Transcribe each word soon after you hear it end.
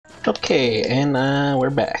Okay, and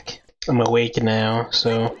we're back. I'm awake now,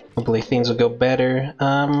 so hopefully things will go better.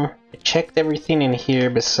 I checked everything in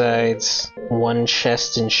here besides one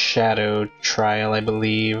chest in Shadow Trial, I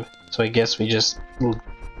believe. So I guess we just will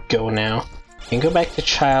go now. We can go back to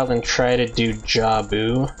Child and try to do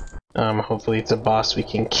Jabu. Hopefully it's a boss we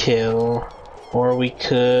can kill. Or we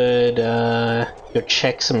could go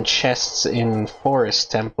check some chests in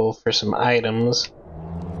Forest Temple for some items.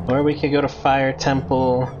 Or we could go to Fire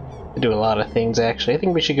Temple. Do a lot of things actually. I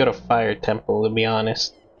think we should go to Fire Temple, to be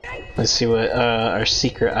honest. Let's see what our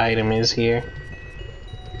secret item is here.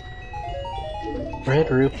 Red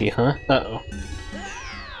rupee, huh? Uh-oh.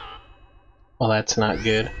 Well, that's not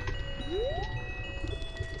good.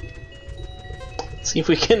 Let's see if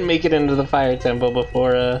we can make it into the Fire Temple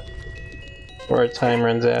before our time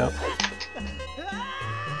runs out.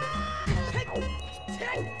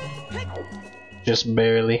 Just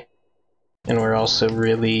barely. And we're also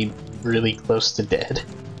really, really close to dead.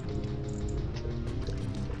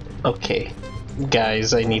 Okay,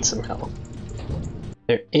 guys, I need some help.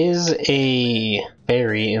 There is a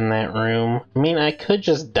fairy in that room. I mean, I could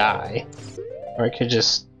just die. Or I could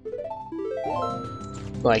just...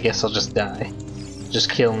 Well, I guess I'll just die. Just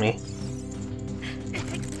kill me.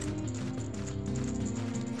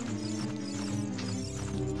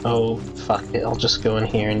 Oh, fuck it, I'll just go in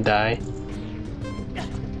here and die.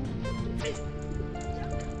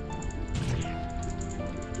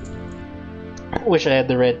 Wish I had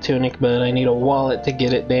the red tunic, but I need a wallet to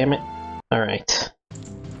get it, damn it. Alright.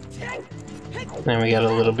 Now we got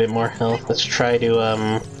a little bit more health. Let's try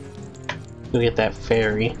to, go get that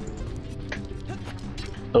fairy.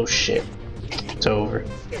 Oh shit. It's over.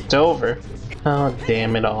 It's over! Oh,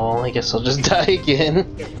 damn it all. I guess I'll just die again.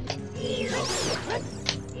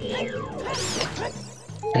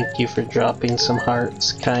 Thank you for dropping some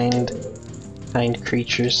hearts, kind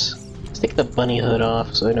creatures. Take the bunny hood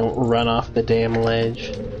off so I don't run off the damn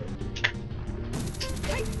ledge.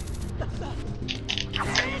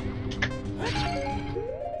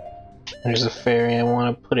 There's a fairy, I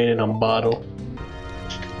want to put it in a bottle.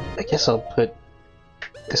 I guess I'll put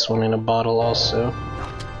this one in a bottle also.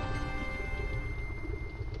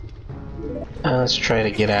 Let's try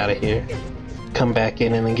to get out of here. Come back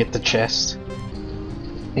in and then get the chest.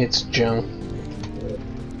 It's junk.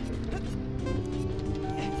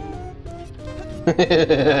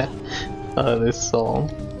 Oh, this song.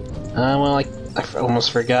 Well, I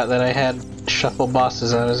almost forgot that I had shuffle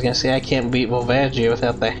bosses. I was gonna say I can't beat Volvagia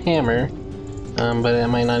without the hammer, but it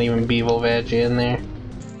might not even be Volvagia in there.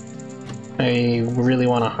 I really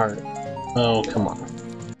want a heart. Oh, come on.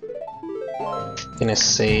 Gonna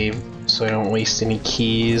save so I don't waste any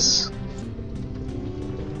keys.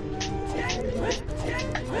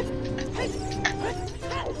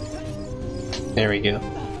 There we go.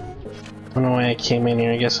 I don't know why I came in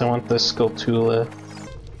here. I guess I want the Skulltula.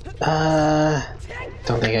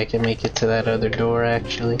 Don't think I can make it to that other door,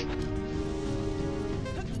 actually.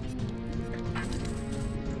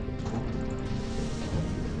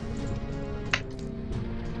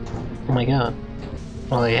 Oh my god.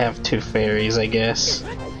 Well, they have two fairies, I guess.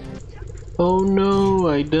 Oh no,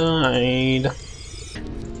 I died.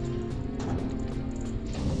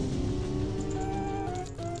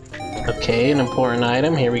 Okay, an important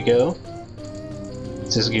item. Here we go.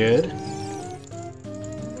 This is good.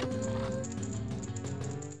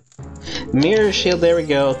 Mirror shield, there we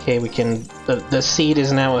go. Okay, we can... The seed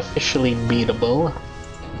is now officially beatable.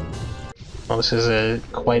 Well, this is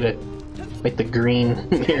quite the green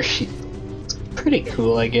mirror shield. It's pretty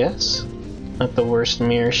cool, I guess. Not the worst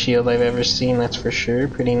mirror shield I've ever seen, that's for sure.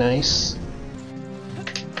 Pretty nice.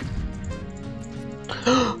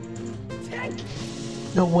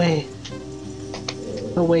 No way.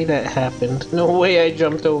 No way that happened. No way I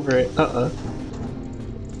jumped over it.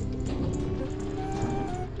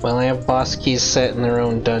 Well, I have boss keys set in their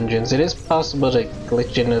own dungeons. It is possible to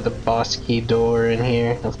glitch into the boss key door in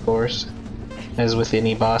here, of course. As with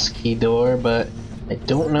any boss key door, but I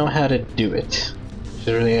don't know how to do it. Which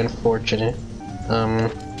is really unfortunate.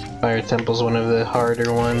 Fire Temple's one of the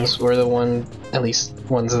harder ones, or the one, at least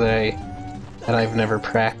ones that I've never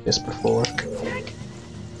practiced before.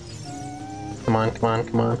 Come on, come on,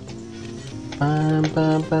 come on. Bum,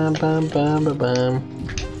 bum, bum, bum, bum, bum, bum.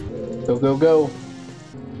 Go, go, go.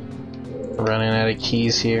 Running out of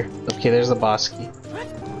keys here. Okay, there's the boss key.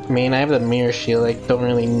 I mean, I have the mirror shield. I don't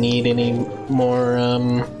really need any more,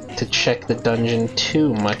 to check the dungeon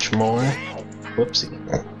too much more. Whoopsie.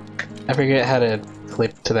 I forget how to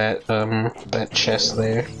clip to that, that chest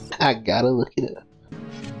there. I gotta look it up.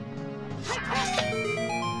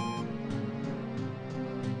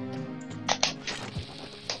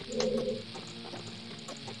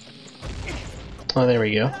 Oh, there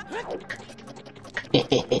we go.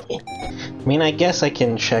 I mean, I guess I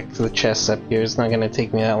can check the chests up here. It's not gonna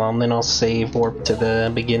take me that long. Then I'll save warp to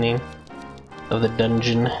the beginning of the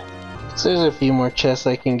dungeon. So there's a few more chests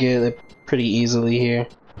I can get pretty easily here.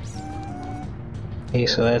 Okay,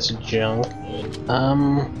 so that's junk.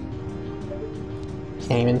 Can't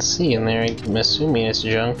even see in there. I'm assuming it's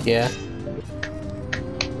junk, yeah.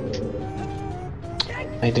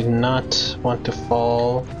 I did not want to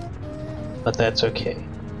fall, but that's okay.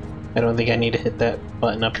 I don't think I need to hit that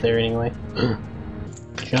button up there anyway.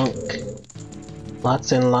 Junk.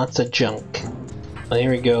 Lots and lots of junk. Well,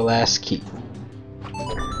 here we go, last key.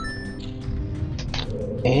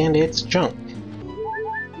 And it's junk.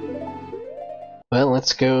 Well,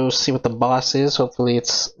 let's go see what the boss is. Hopefully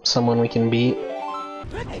it's someone we can beat.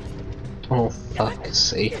 Oh, fuck's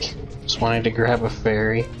sake. Just wanted to grab a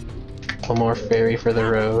fairy. One more fairy for the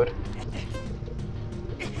road.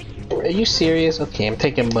 Are you serious? Okay, I'm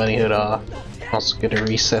taking Bunny Hood off. Also gonna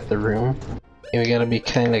reset the room. Okay, we gotta be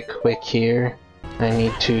kinda quick here. I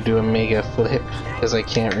need to do a mega flip, because I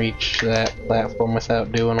can't reach that platform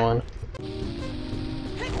without doing one.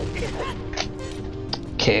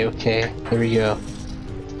 Okay, okay, here we go.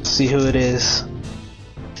 Let's see who it is.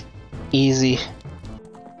 Easy.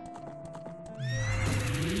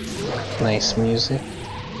 Nice music.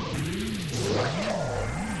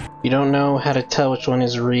 You don't know how to tell which one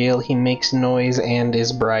is real, he makes noise and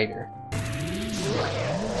is brighter.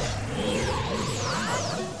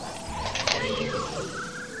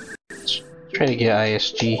 Let's try to get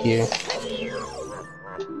ISG here.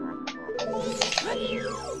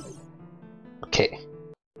 Okay.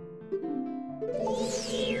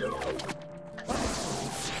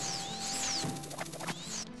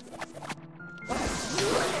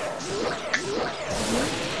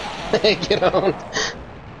 Get on!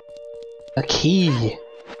 A key!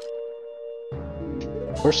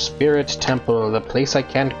 For Spirit Temple, the place I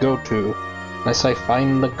can't go to unless I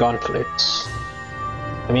find the gauntlets.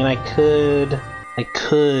 I mean, I could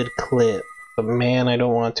clip, but man, I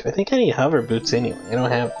don't want to. I think I need hover boots anyway. I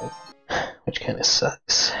don't have them, which kind of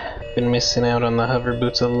sucks. Been missing out on the hover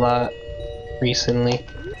boots a lot recently.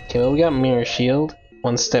 Okay, well, we got Mirror Shield.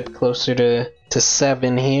 One step closer to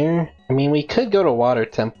 7 here. I mean, we could go to Water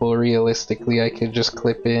Temple, realistically. I could just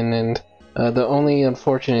clip in, and the only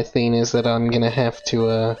unfortunate thing is that I'm gonna have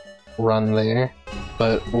to run there.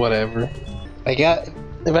 But whatever.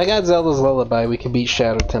 If I got Zelda's Lullaby, we could beat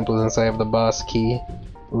Shadow Temple since I have the boss key.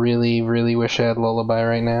 Really, really wish I had Lullaby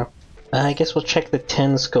right now. I guess we'll check the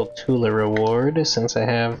 10 Skulltula reward, since I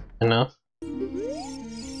have enough.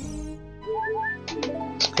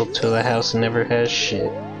 Skulltula house never has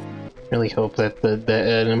shit. Really hope that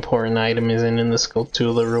an important item isn't in the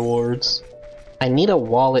Skulltula rewards. I need a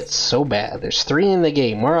wallet so bad. There's 3 in the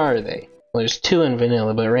game. Where are they? Well, there's 2 in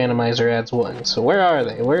vanilla, but Randomizer adds 1. So where are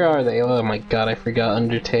they? Where are they? Oh my god, I forgot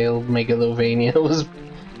Undertale Megalovania was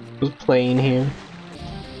playing here.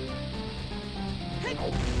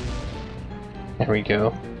 There we go.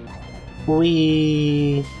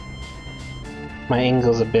 Whee! My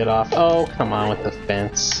angle's a bit off. Oh, come on with the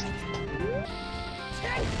fence.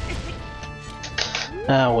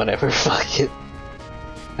 Ah, whatever, fuck it.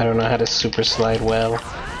 I don't know how to super slide well,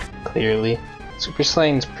 clearly. Super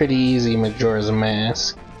sliding's pretty easy in Majora's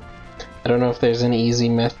Mask. I don't know if there's an easy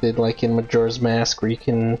method like in Majora's Mask where you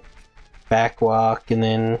can backwalk and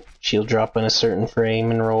then shield drop on a certain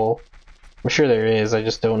frame and roll. I'm sure there is, I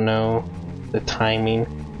just don't know the timing.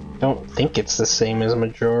 I don't think it's the same as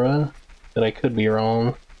Majora, but I could be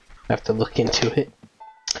wrong. I have to look into it.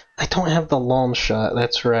 I don't have the long shot,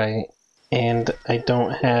 that's right. And I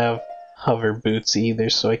don't have hover boots either,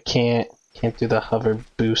 so I can't do the hover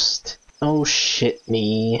boost. Oh shit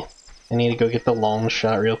me. I need to go get the long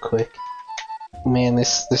shot real quick. Man,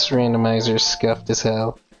 this randomizer is scuffed as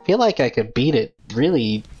hell. I feel like I could beat it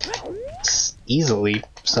really easily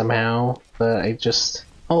somehow, but I just...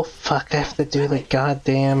 Oh fuck, I have to do the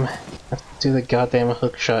goddamn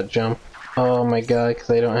hookshot jump. Oh my god, because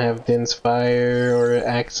I don't have Din's Fire or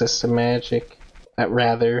access to magic.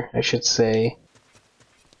 Rather, I should say.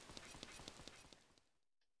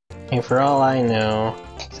 And for all I know,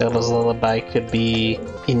 Zelda's Lullaby could be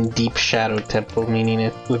in Deep Shadow Temple, meaning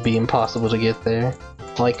it would be impossible to get there.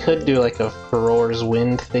 Well, I could do like a Farore's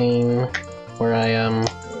Wind thing, where I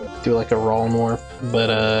do like a Roll Warp,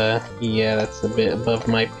 but yeah, that's a bit above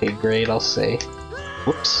my pay grade, I'll say.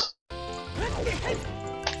 Whoops.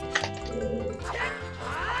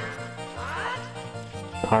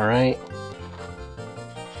 Alright.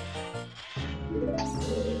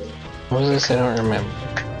 What was this? I don't remember.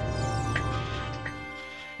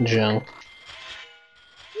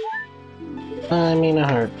 I mean, a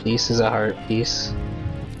heart piece is a heart piece.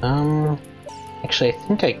 Actually, I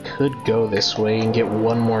think I could go this way and get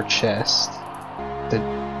one more chest. To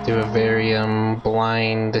do a very,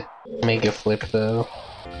 blind mega flip, though.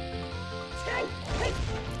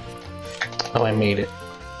 Oh, I made it.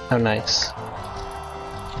 How nice.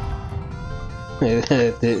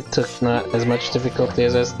 It took not as much difficulty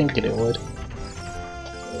as I was thinking it would.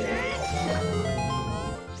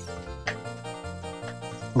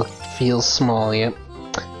 Look, feels small, yep.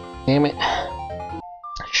 Damn it.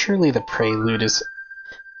 Surely the Prelude is a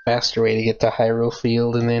faster way to get to Hyrule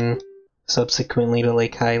Field and then subsequently to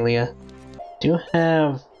Lake Hylia. Do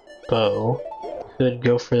have bow. Could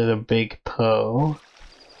go for the big Poe.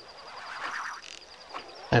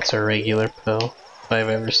 That's a regular Poe, if I've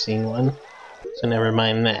ever seen one. So never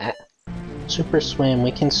mind that. Super swim,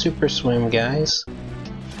 we can super swim, guys.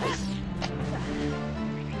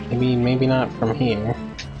 Maybe not from here.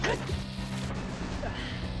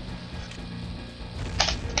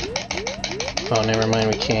 Oh, never mind,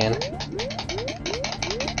 we can.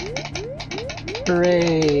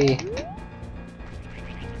 Hooray!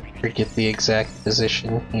 Forget the exact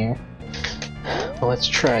position here. Well, let's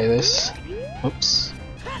try this. Oops.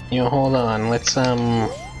 You know, hold on, let's, a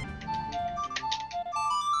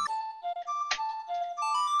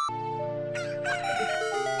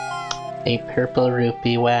purple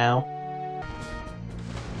rupee, wow.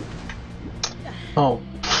 Oh,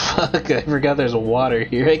 fuck, I forgot there's water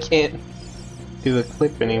here. I can't do the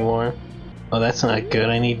clip anymore. Oh, that's not good.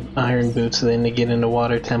 I need iron boots then to get into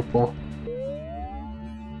Water Temple.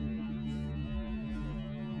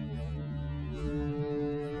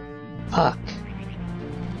 Fuck.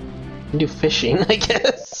 I can do fishing, I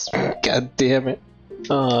guess. God damn it.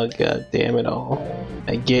 Oh, god damn it all.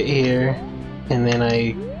 I get here, and then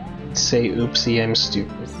I say, oopsie, I'm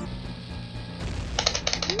stupid.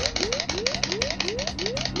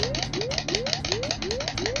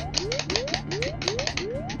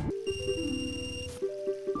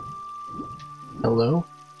 Hello?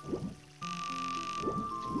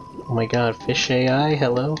 Oh my god, fish AI,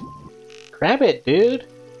 hello? Grab it, dude!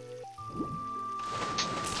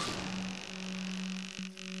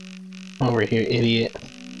 Over here, idiot.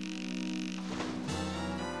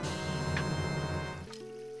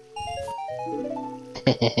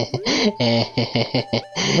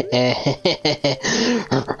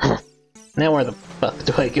 Now where the fuck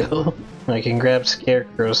do I go? I can grab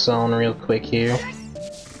Scarecrow Song real quick here.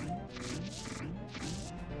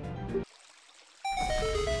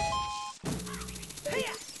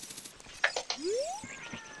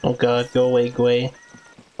 Oh god, go away, Gwei.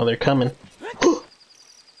 Oh, they're coming.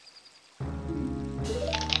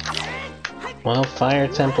 Well, Fire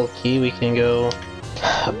Temple key, we can go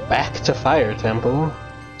back to Fire Temple.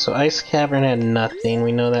 So Ice Cavern had nothing,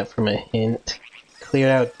 we know that from a hint. Cleared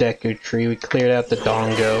out Deku Tree, we cleared out the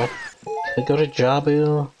Dongo. Could go to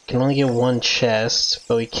Jabu. Can only get one chest,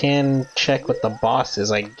 but we can check what the boss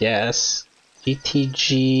is, I guess.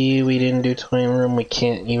 GTG, we didn't do Toy Room, we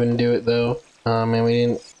can't even do it though. And we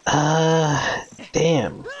didn't...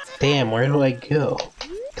 Damn, where do I go?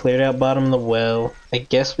 Cleared out bottom of the well. I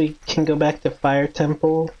guess we can go back to Fire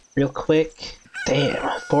Temple real quick.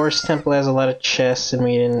 Damn, Forest Temple has a lot of chests and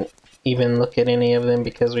we didn't even look at any of them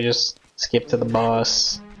because we just skipped to the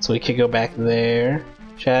boss. So we could go back there.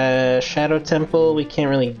 Shadow Temple, we can't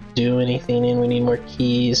really do anything in, we need more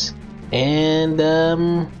keys. And,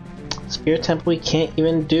 Spirit Temple, we can't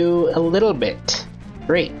even do a little bit.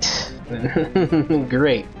 Great.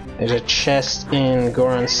 Great. There's a chest in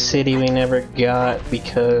Goron City we never got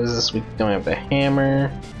because we don't have the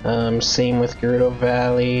hammer. Same with Gerudo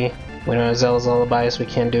Valley. We don't have Zelda's Lullaby, so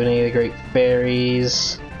we can't do any of the Great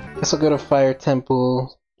Fairies. Guess I'll go to Fire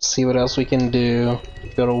Temple, see what else we can do.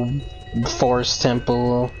 Go to Forest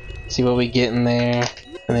Temple, see what we get in there.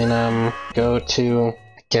 And then, go to,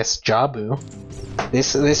 I guess, Jabu.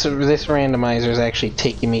 This randomizer is actually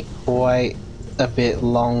taking me quite a bit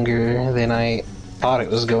longer than I thought it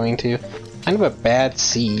was going to. Kind of a bad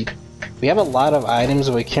seed. We have a lot of items,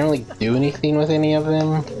 but we can't really do anything with any of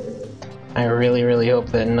them. I really, really hope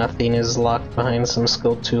that nothing is locked behind some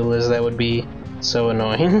Skulltulas. That would be so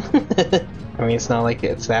annoying. I mean, it's not like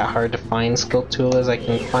it's that hard to find Skulltulas. I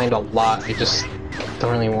can find a lot, I just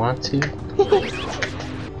don't really want to.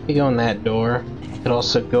 We go in that door. Could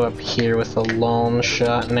also go up here with a long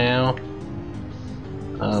shot now.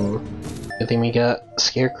 Good thing we got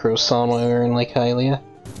Scarecrow Song while we were in Lake Hylia.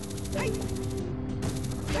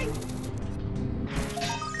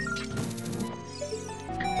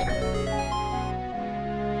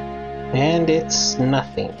 And it's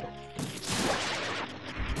nothing.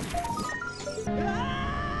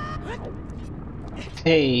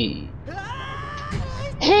 Hey!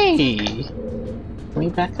 Hey! Let me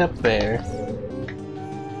back up there.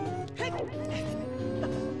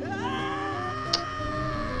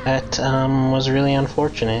 That, was really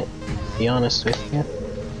unfortunate, to be honest with you.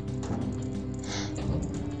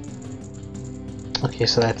 Okay,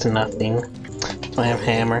 so that's nothing. So I have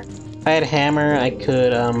hammer. If I had hammer, I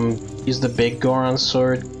could, use the big Goron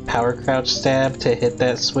sword power crouch stab to hit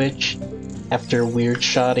that switch after weird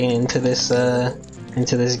shotting into this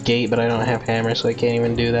gate, but I don't have hammer, so I can't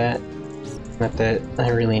even do that. Not that I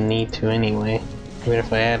really need to anyway. Even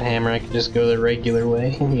if I had hammer, I could just go the regular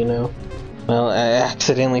way, you know? Well, I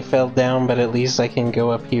accidentally fell down, but at least I can go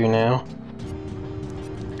up here now.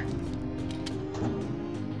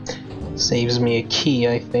 Saves me a key,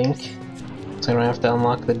 I think. So I don't have to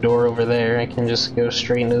unlock the door over there, I can just go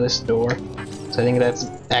straight into this door. So I think that's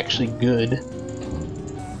actually good.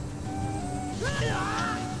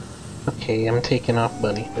 Okay, I'm taking off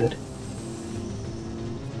Bunnyhood.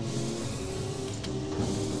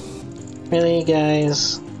 Really,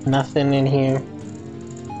 guys? Nothing in here?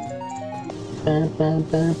 Oh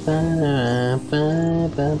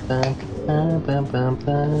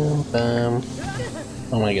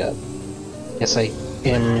my god. Guess I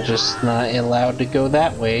am just not allowed to go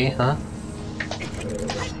that way, huh?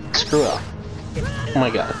 Screw up. Oh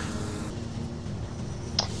my god.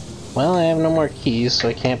 Well, I have no more keys, so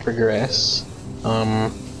I can't progress.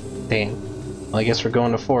 Damn. Well, I guess we're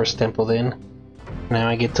going to Forest Temple then. Now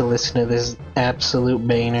I get to listen to this absolute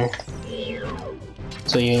banger.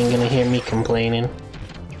 So you ain't gonna hear me complaining.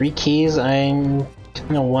 3 keys, I'm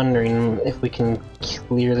kinda wondering if we can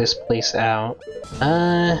clear this place out.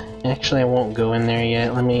 Actually I won't go in there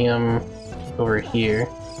yet. Let me, over here.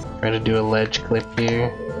 Try to do a ledge clip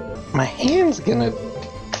here. My hand's gonna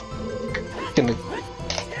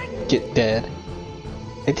get dead.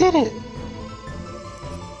 I did it!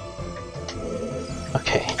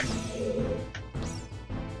 Okay.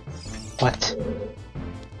 What?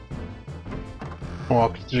 I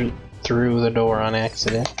walked through the door on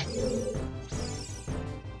accident.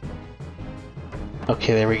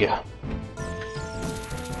 Okay, there we go.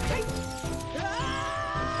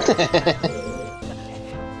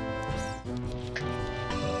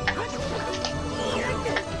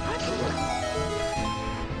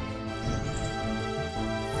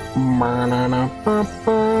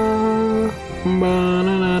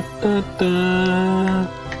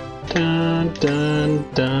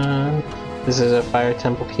 This is a fire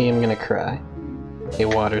temple key, I'm gonna cry. A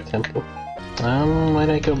water temple. Why'd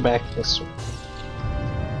I go back this way?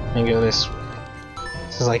 I go this way.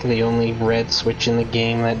 This is like the only red switch in the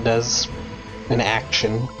game that does an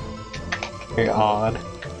action. Very odd.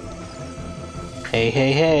 Hey,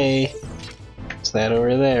 hey, hey! What's that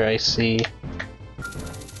over there I see?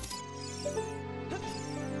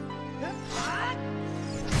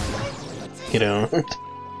 You don't.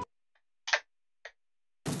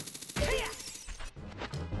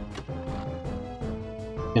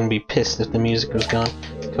 Gonna be pissed if the music was gone.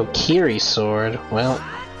 Kokiri sword. Well,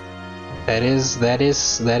 that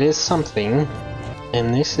is something,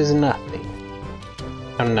 and this is nothing.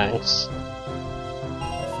 How nice.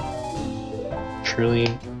 Truly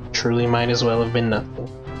might as well have been nothing.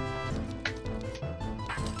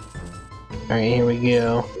 Alright, here we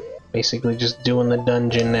go. Basically just doing the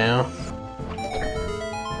dungeon now.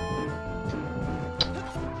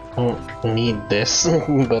 Don't need this,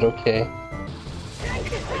 but okay.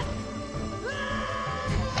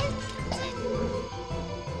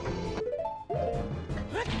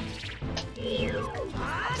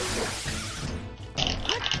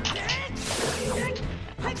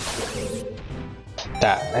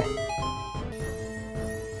 Die.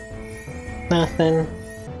 Nothing.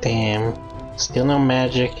 Damn. Still no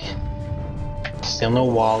magic. Still no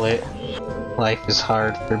wallet. Life is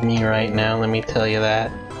hard for me right now, let me tell you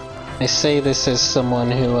that. I say this as someone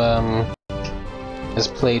who, has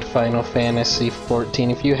played Final Fantasy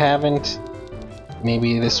XIV. If you haven't,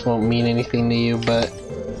 maybe this won't mean anything to you, but,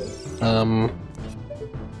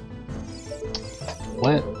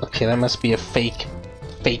 what? Okay, that must be a fake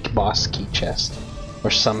boss key chest. Or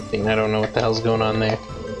something, I don't know what the hell's going on there.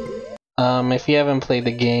 If you haven't played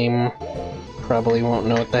the game, probably won't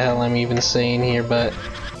know what the hell I'm even saying here, but,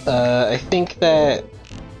 I think that,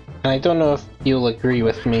 and I don't know if you'll agree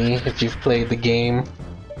with me if you've played the game,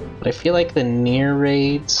 but I feel like the Nier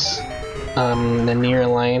raids, the Nier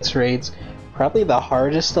Alliance raids, probably the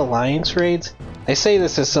hardest Alliance raids. I say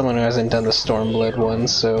this as someone who hasn't done the Stormblood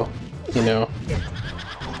ones, so, you know.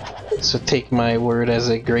 So take my word as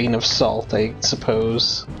a grain of salt, I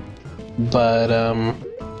suppose. But,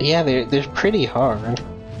 yeah, they're pretty hard.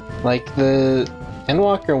 Like, I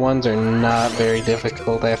Endwalker ones are not very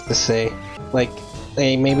difficult, I have to say. Like,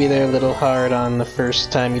 maybe they're a little hard on the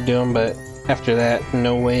first time you do them, but after that,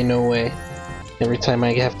 no way, no way. Every time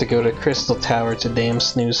I have to go to Crystal Tower, it's a damn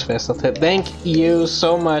snooze fest. Thank you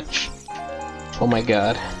so much! Oh my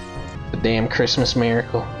god. The damn Christmas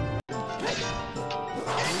miracle.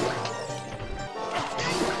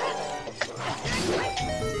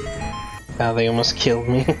 Wow, they almost killed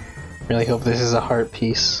me. Really hope this is a heart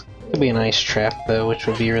piece. Could be a nice trap though, which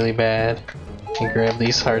would be really bad. I grab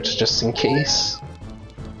these hearts just in case.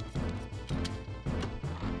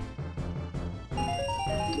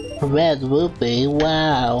 Red rupee,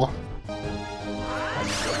 wow.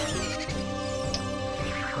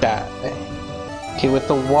 Die. Okay, with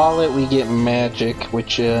the wallet we get magic,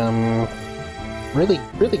 which really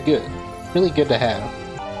good. Really good to have.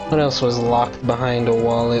 What else was locked behind a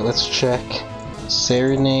wallet? Let's check.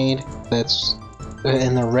 Serenade, that's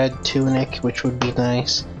in the red tunic, which would be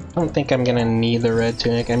nice. I don't think I'm gonna need the red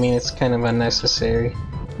tunic. I mean, it's kind of unnecessary,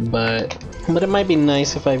 but it might be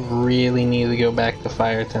nice if I really need to go back to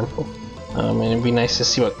Fire Temple. And it'd be nice to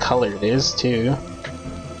see what color it is too.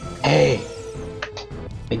 Hey,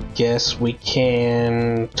 I guess we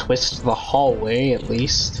can twist the hallway at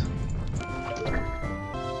least.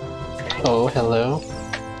 Oh, hello.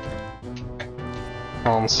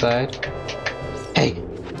 All inside. Hey,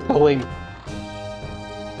 oh wait.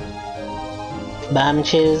 Bomb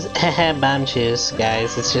chews? Haha, bomb chews,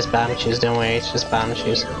 guys. It's just bomb chews, don't worry, it's just bomb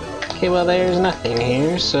chews. Okay, well there's nothing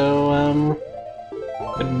here, so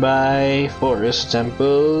goodbye, Forest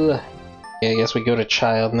Temple. Okay, I guess we go to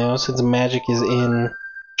Child now, since magic is in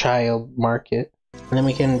Child Market. And then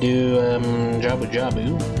we can do Jabu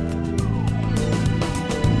Jabu.